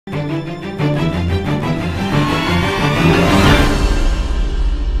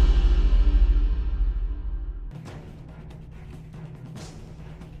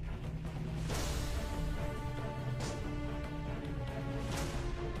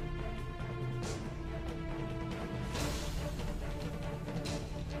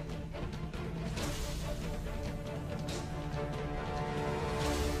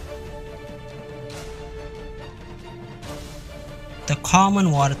common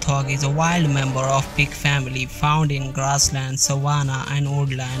warthog is a wild member of pig family found in grassland, savanna and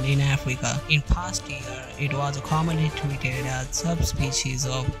woodland in Africa. In past years, it was commonly treated as subspecies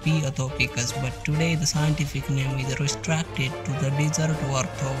of P. ethopicus, but today the scientific name is restricted to the desert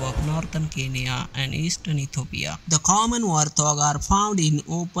warthog of northern Kenya and eastern Ethiopia. The common warthog are found in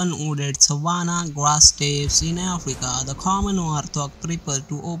open wooded savanna grass steppes in Africa. The common warthog prefer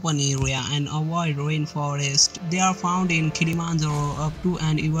to open area and avoid rainforest. They are found in Kilimanjaro up to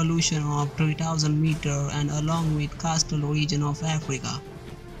an elevation of 3000 meters and along with coastal region of Africa.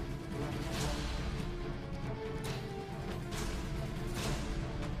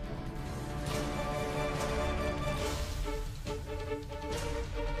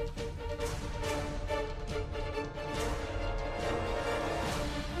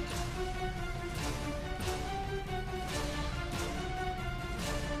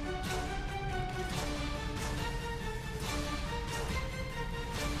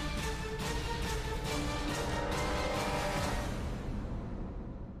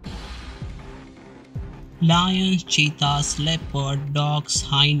 Lions, cheetahs, leopard, dogs,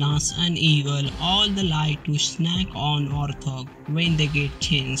 hyenas and eagle all like to snack on warthog when they get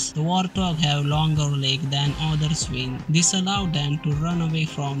chance. The warthog have longer legs than other swine. This allows them to run away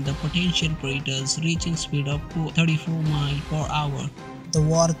from the potential predators, reaching speed up to 34 miles per hour. The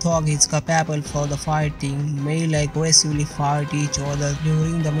warthog is capable for the fighting. Male aggressively fight each other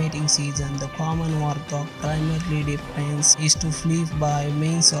during the mating season. The common warthog primary defense is to flee by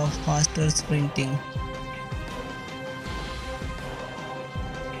means of faster sprinting.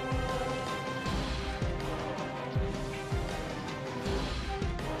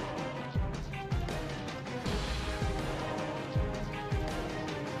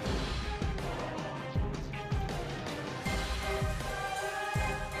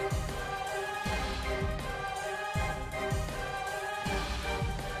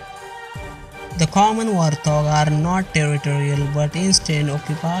 The common warthog are not territorial but instead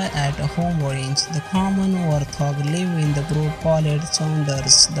occupy at a home range. The common warthog live in the group called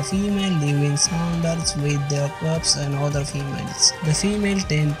sounders. The female live in sounders with their cubs and other females. The female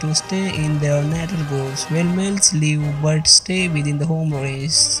tend to stay in their natal groups, while males live but stay within the home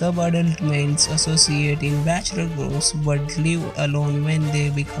range. Sub-adult males associate in bachelor groups but live alone when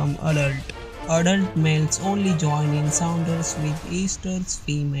they become adult. Adult males only join in sounders with estrus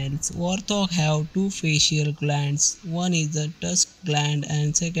females. Warthog have two facial glands. One is the tusk gland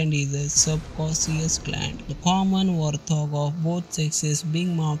and second is the subcutaneous gland. The common warthog of both sexes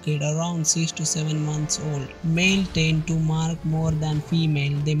being marked around 6 to 7 months old. Male tend to mark more than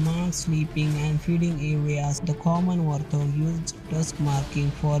female. They mark sleeping and feeding areas. The common warthog use tusk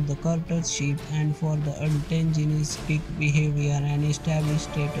marking for the courtship and for the antagonistic behavior and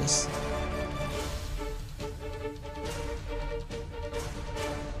established status.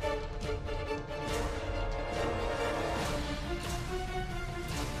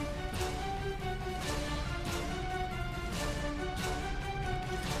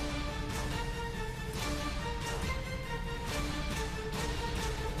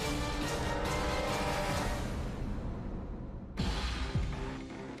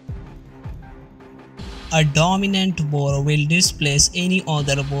 A dominant boar will displace any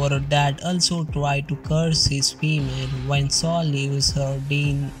other boar that also try to curse his female. When Saul leaves her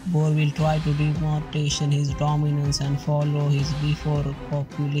den, boar will try to demonstrate his dominance and follow his before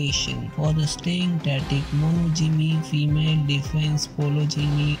copulation. For the staying tactic, monogamy, female defense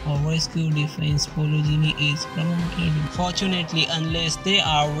polygamy or rescue defense polygamy is promoted. Fortunately, unless they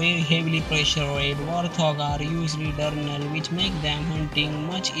are very heavily pressured, warthog are usually diurnal, which make them hunting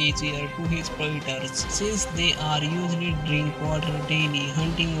much easier to his predators. Since they are usually drink water daily,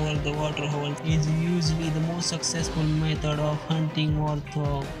 hunting over the water hole is usually the most successful method of hunting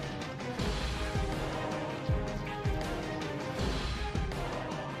warthog.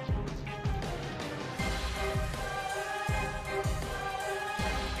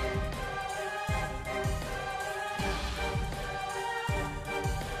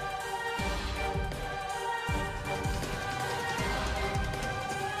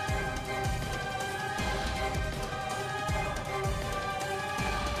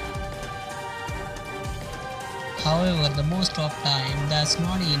 However, the most of time that's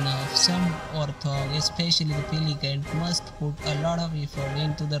not enough. Some warthog, especially the pelican, must put a lot of effort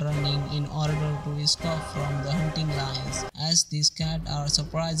into the running in order to stop from the hunting lions, as these cats are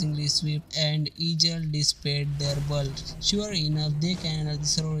surprisingly swift and agile despite their bulk. Sure enough, they can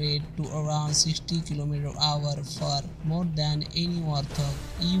accelerate to around 60 km/h for more than any warthog,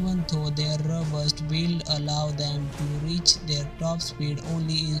 even though their robust build allow them to reach their top speed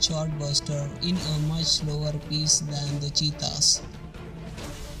only in short bursts in a much slower pace than the cheetahs.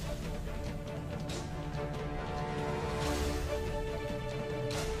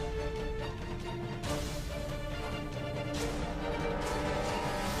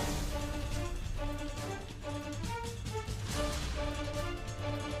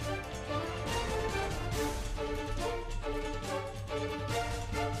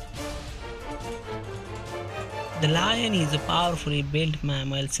 The lion is a powerfully built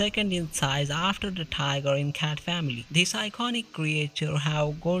mammal, second in size after the tiger in cat family. This iconic creature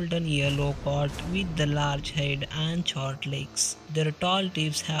have golden yellow coat with the large head and short legs. Their tall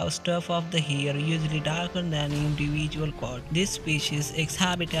tips have stuff of the hair, usually darker than individual coat. This species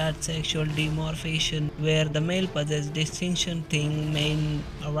exhibits sexual dimorphism, where the male possesses distinction thing mane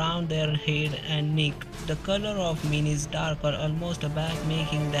around their head and neck. The color of mane is darker, almost black,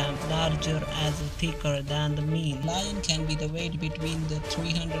 making them larger as thicker than the mean. Lion can be the weight between the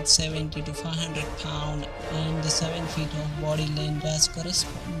 370 to 500 pound and the 7 feet of body length, as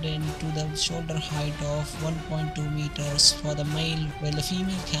corresponding to the shoulder height of 1.2 meters for the male, while the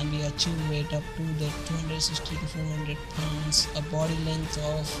female can be achieved weight up to the 260 to 400 pounds, a body length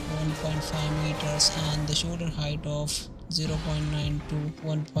of 1.5 meters and the shoulder height of 0.9 to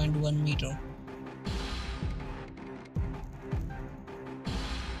 1.1 meter.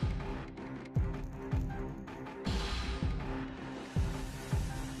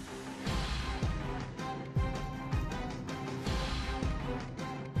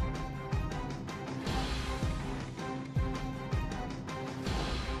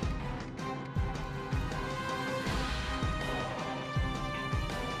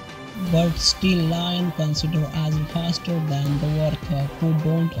 But still, lion considered as faster than the warthog, who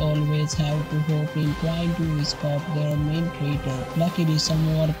don't always have to hop in trying to stop their main predator. Luckily, some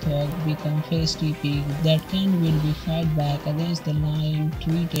warthog become feisty pigs that can will be fight back against the lion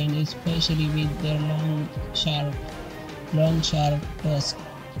threatened, especially with their long sharp tusks.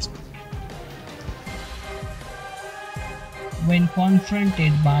 When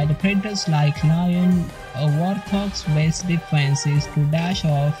confronted by the predators like lion, a warthog's best defense is to dash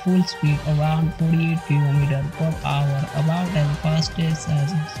off full speed around 48 km per hour, about as fast as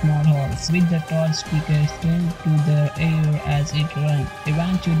a small horse, with the tall stick extended to the air as it runs.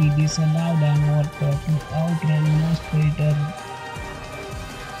 Eventually, this allowed an warthog to outrun most predators.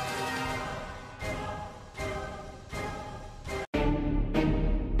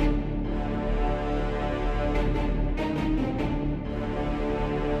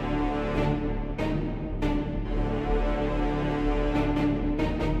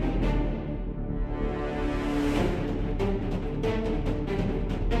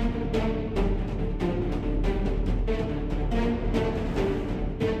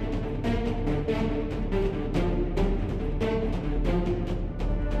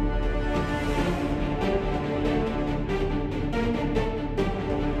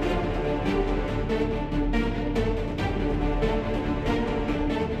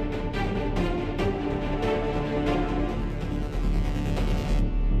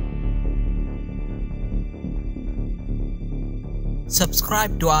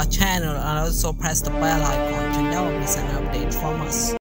 Subscribe to our channel and also press the bell icon to never miss an update from us.